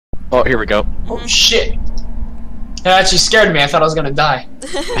Oh, here we go. Oh shit! That actually scared me. I thought I was gonna die.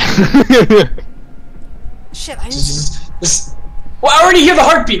 Shit, I didn't... Well, I already hear the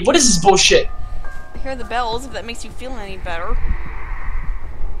heartbeat. What is this bullshit? I hear the bells, if that makes you feel any better.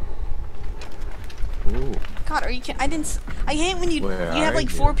 Ooh. God, are you kidding? I hate when you Where have like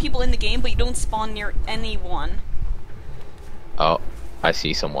are 4 you? people in the game, but you don't spawn near anyone. Oh, I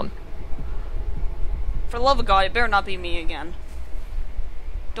see someone. For the love of God, it better not be me again.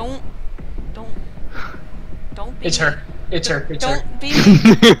 Don't be It's me. her. It's her. It's her. Don't be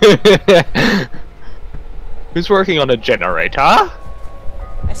me. Who's working on a generator? I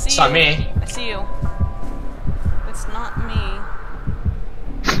see It's you. not me. I see you. It's not me.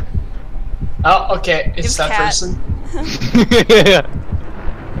 Oh, okay. It's It's that Cat. person.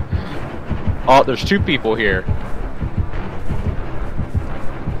 Oh, there's 2 people here.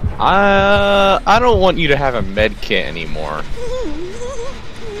 I don't want you to have a med kit anymore.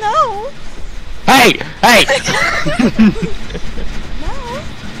 No. Hey! Hey! No.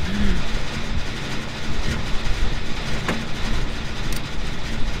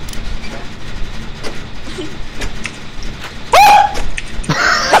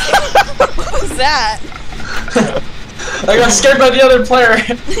 What was that? I got scared by the other player.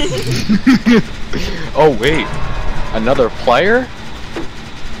 Oh wait, another player?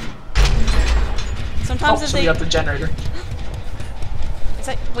 Sometimes Oh, if so we they... got the generator.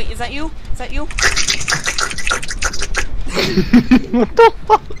 Wait, is that you? Is that you? What the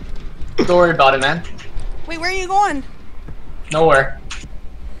fuck? Don't worry about it, man. Wait, where are you going? Nowhere.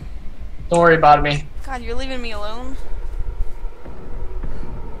 Don't worry about me. God, you're leaving me alone.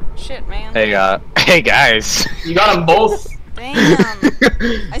 Shit, man. Hey guys. You got them both. Damn.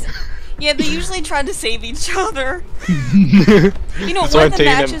 Yeah, they usually try to save each other. You know, So one I'm of the taking them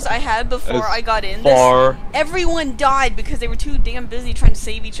matches I had before I got in, far. everyone died because they were too damn busy trying to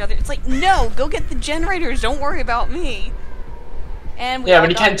save each other. It's like, no, go get the generators. Don't worry about me. And we Yeah, all but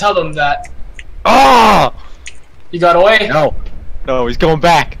you got- can't tell them that. Oh! You got away. No, he's going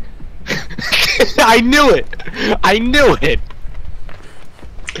back. I knew it. I knew it.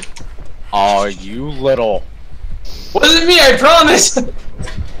 Oh, you little. Wasn't me, I promise.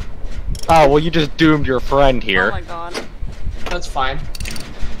 Oh, well, you just doomed your friend Oh here. my god. That's fine.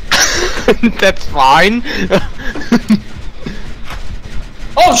 That's fine.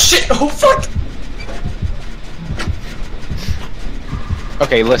 Oh shit! Oh fuck!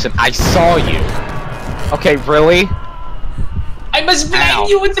 Okay, listen, I saw you. Okay, really? I must blind Ow.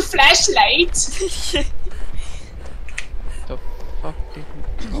 you with the flashlight. The fuck did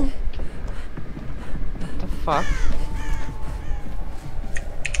you... What the fuck?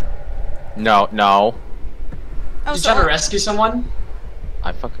 No. Oh, You trying to rescue someone?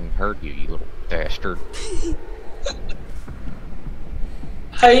 I fucking heard you, you little bastard.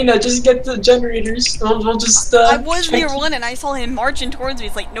 Hyena, just get the generators. We'll just, I was check- near one and I saw him marching towards me.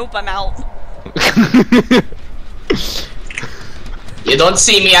 He's like, nope, I'm out. You don't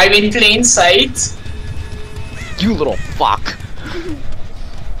see me, I'm in plain sight. You little fuck.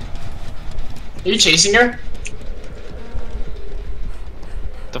 Are you chasing her?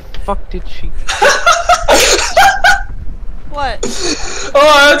 The fuck did she... What?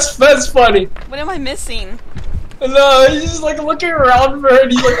 Oh, that's funny. What am I missing? No, he's just like looking around for her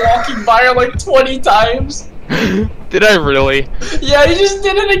and he's like walking by her like 20 times. Did I really? Yeah, he just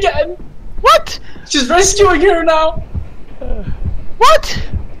did it again. What? She's rescuing her now. What?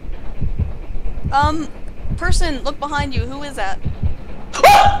 Person, look behind you. Who is that?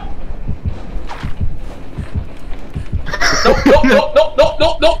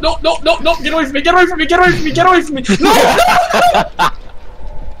 No, get away from me, get away from me, get away from me, get away from me. No!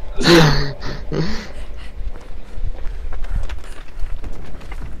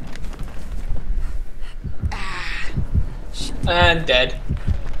 And dead.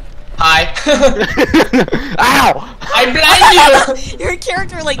 Hi. Ow! I blind you! Your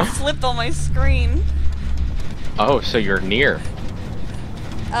character like flipped on my screen. Oh, so you're near.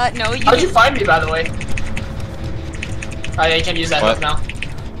 No, you. How'd you find me, by the way? Oh yeah, you can use that What? now.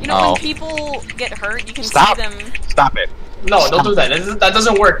 You know, Oh. when people get hurt, you can Stop. see them. Stop it. No, don't do that. That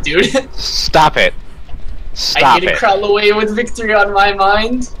doesn't work, dude. Stop it. I Stop need to it. crawl away with victory on my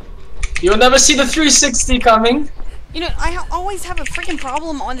mind. You'll never see the 360 coming. You know, I always have a freaking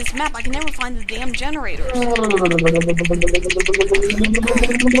problem on this map. I can never find the damn generators.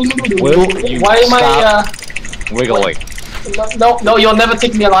 Will you Why am stop wiggling? No, you'll never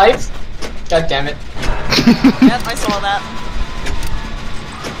take me alive. God damn it. Yep, I saw that.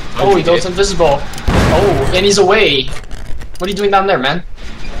 Oh, he goes invisible. Oh, and he's away. What are you doing down there, man?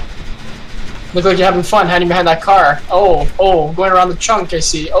 Look like you're having fun hiding behind that car. Oh, going around the trunk, I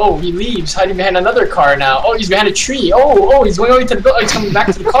see. Oh, he leaves, hiding behind another car now. Oh, he's behind a tree. Oh, he's going over to the building. He's coming back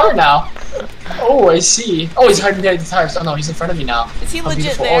to the car now. Oh, I see. Oh, he's hiding behind the tires. Oh no, he's in front of me now. Is he legit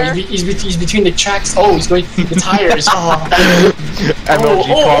beautiful. there? Oh, he's between the tracks. Oh, he's going the tires. Oh,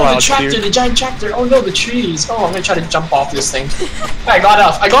 the tractor, dude. The giant tractor. Oh no, the trees. Oh, I'm gonna try to jump off this thing. I got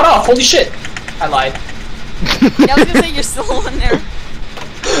off. Holy shit. I lied. Yeah, I was gonna say you're still in there.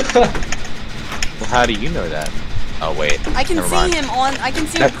 Well, how do you know that? Oh wait. I can see him on. I can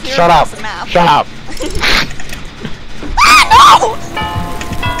see him clear across the map. Shut up! Ah, no!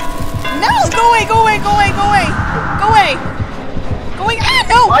 No! Go away! Ah,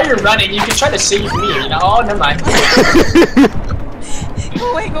 no! While you're running, you can try to save me. You know? Oh, never mind.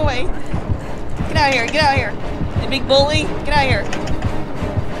 Go away! Get out of here! The big bully, get out of here!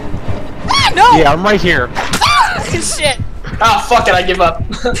 Ah, no! Yeah, I'm right here. Ah, shit! Ah, fuck it, I give up.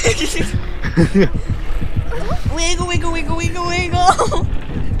 Wiggle!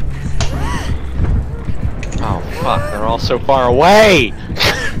 Oh fuck, they're all so far away!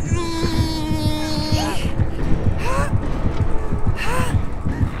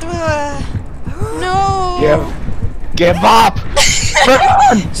 No! Give up!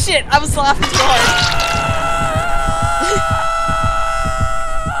 Shit, I was laughing too hard.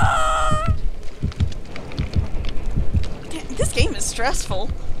 Damn, this game is stressful.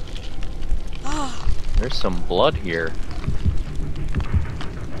 There's some blood here.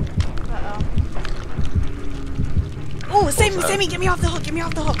 Oh, save me, get me off the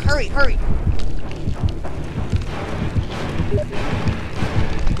hook, hurry.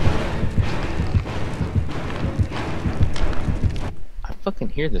 I fucking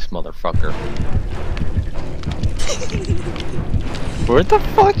hear this motherfucker. Where the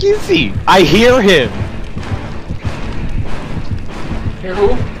fuck is he? I hear him! Hear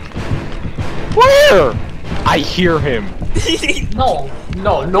who? Where? I hear him.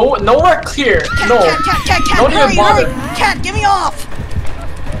 Nowhere clear. Cat, Don't even bother. hurry! Cat, get me off!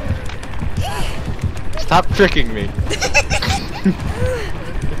 Stop tricking me.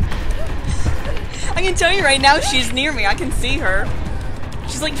 I can tell you right now, she's near me. I can see her.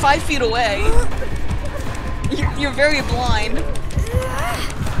 She's like 5 feet away. You're very blind.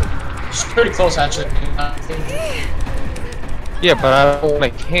 She's pretty close, actually. Yeah, but I don't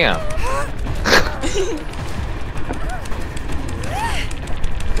want to camp.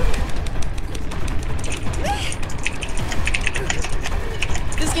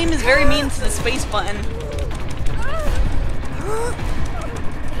 This game is very mean to the space button.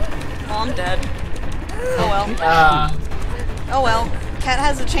 Oh, I'm dead. Oh well. Oh well. Cat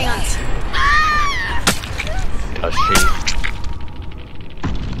has a chance. Does she?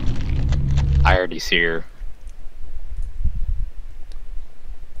 I already see her.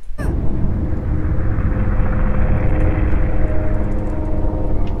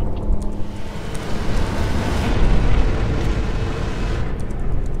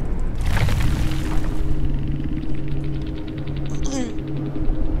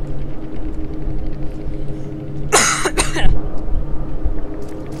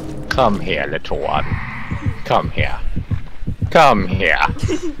 Come here, little one. Come here. Come here.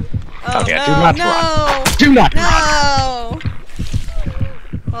 Come here. Do not run. Do not run.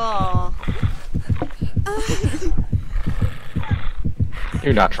 Oh.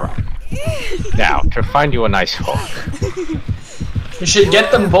 Do not run. Now, to find you a nice hook. You should get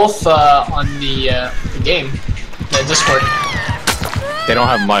them both on the game, the Discord. They don't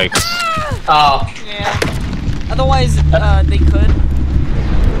have mics. Oh. Yeah. Otherwise, they could.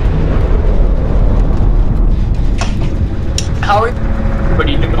 How are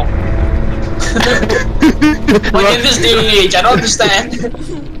everybody in the middle? Like in this day and age, I don't understand.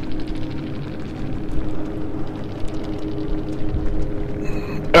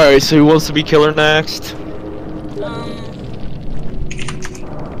 Alright, so who wants to be killer next?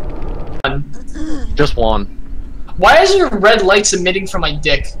 Just one. Why is your red lights emitting from my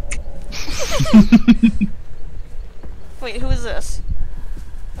dick? Wait, who is this?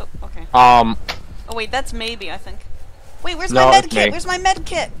 Oh, okay. Oh wait, that's maybe, I think. Wait, where's No, my med it's kit? me. Where's my med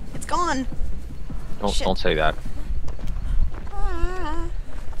kit? It's gone. don't say that.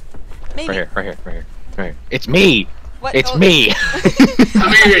 Maybe. Right here. It's me! What? It's Oh. me!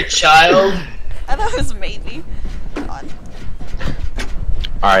 Come here, child. I thought it was maybe. God.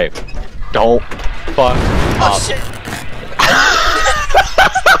 Alright. Don't fuck Oh up. shit.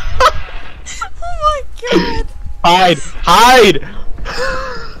 Oh my god. Hide!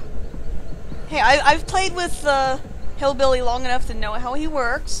 Hey, I've played with Hillbilly long enough to know how he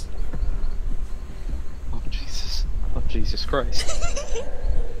works. Oh Jesus. Oh Jesus Christ.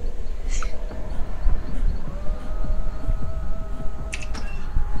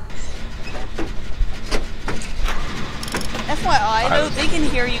 FYI, though, they can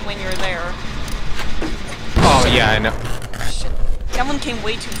hear you when you're there. Oh yeah, I know. Shit. That one came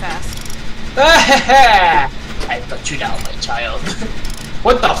way too fast. I thought you down, my child.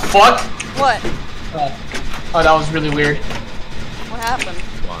 What the fuck? What? Oh, that was really weird. What happened?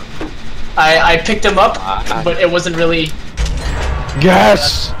 I picked him up, but it wasn't really...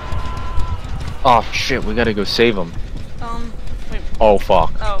 Yes! Oh shit, we gotta go save him. Wait. Oh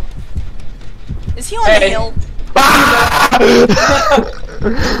fuck. Oh. Is he on the hill?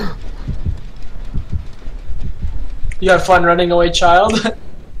 You had fun running away, child?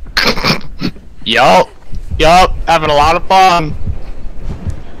 Yup, having a lot of fun.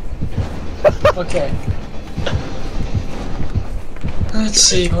 Okay. Let's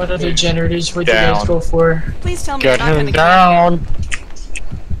see, what other generators would you guys go for? Please tell me Get you're not him gonna down.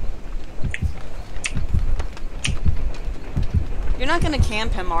 You're not gonna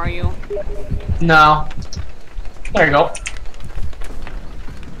camp him, are you? No. There you go.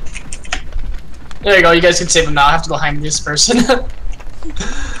 There you go, you guys can save him now. I have to go hang this person.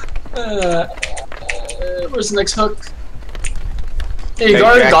 Where's the next hook? There you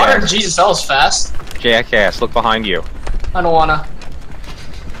go, got her. Jesus, that was fast. Jackass, look behind you. I don't wanna.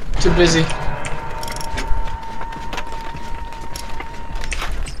 Too busy.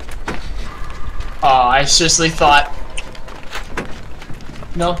 Oh, I seriously thought...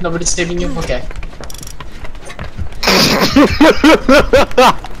 No, nobody's saving you? Okay.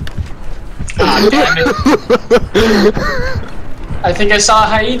 Ah, damn it. I think I saw a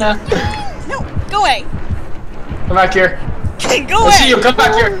hyena. No, go away. Come back here. Go away. I see you, come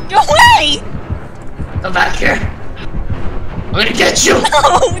back here. Go away. Come back here. I'm gonna get you. No,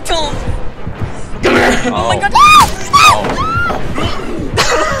 don't. Come here. Oh my god. Oh.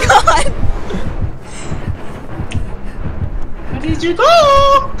 God. Where did you go?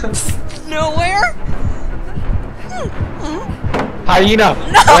 Nowhere. Hyena,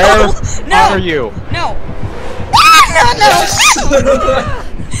 No. where No. are you? No. Ah, no.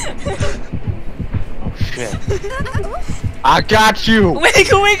 Oh shit. I got you.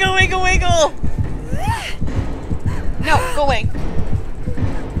 Wiggle, wiggle, wiggle, wiggle. No, go away.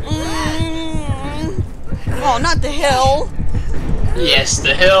 Oh, not the hill. Yes,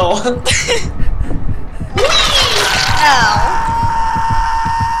 the hill. Ow.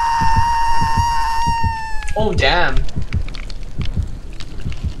 Oh, damn.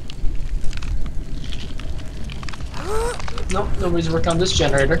 Nope, nobody's working on this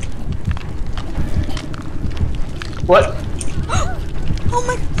generator. What? Oh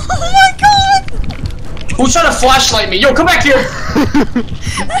my god! Who's trying to flashlight me? Yo, come back here!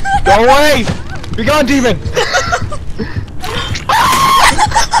 Go away! Be gone, demon!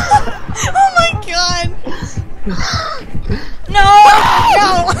 Oh my god! No! No!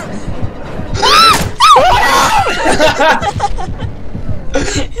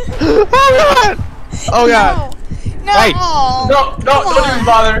 Oh god! No! Hey. No, don't even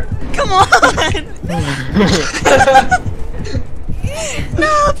bother. Come on! No,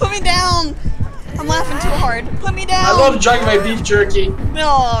 put me down! I'm laughing too hard. Put me down! I love enjoying my beef jerky.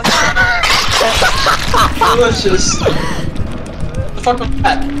 No. Delicious. The fuck was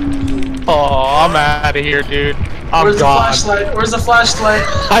that? Oh, I'm out of here, dude. Where's the gone. flashlight? Where's the flashlight?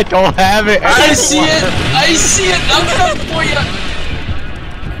 I don't have it. I see it! I see it! I'm coming for you!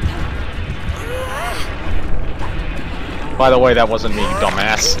 By the way, that wasn't me, you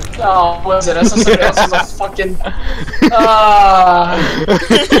dumbass. Oh, what was it? I saw somebody else was a fucking...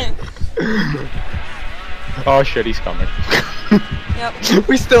 Oh shit, he's coming. Yep.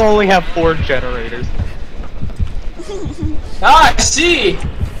 We still only have 4 generators. Ah, I see!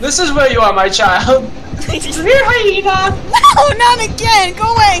 This is where you are, my child. Come here, hyena! No, not again!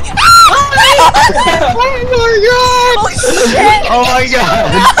 Go away! Oh my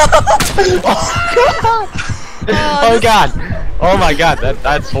god! Oh god! Oh my god,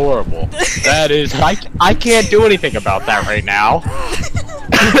 that's horrible. That is, I can't do anything about that right now.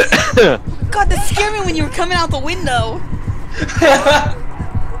 God, that scared me when you were coming out the window.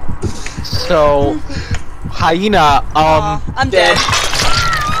 So, hyena, I'm dead.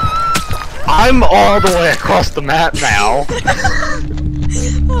 I'm all the way across the map now.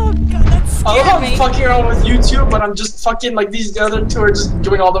 Oh god, that I love scared how me. I'm fucking around with YouTube, but I'm just fucking like these other two are just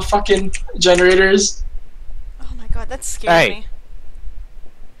doing all the fucking generators. Oh my god, that scared me.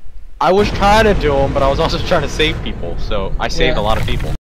 I was trying to do them, but I was also trying to save people, so I saved a lot of people.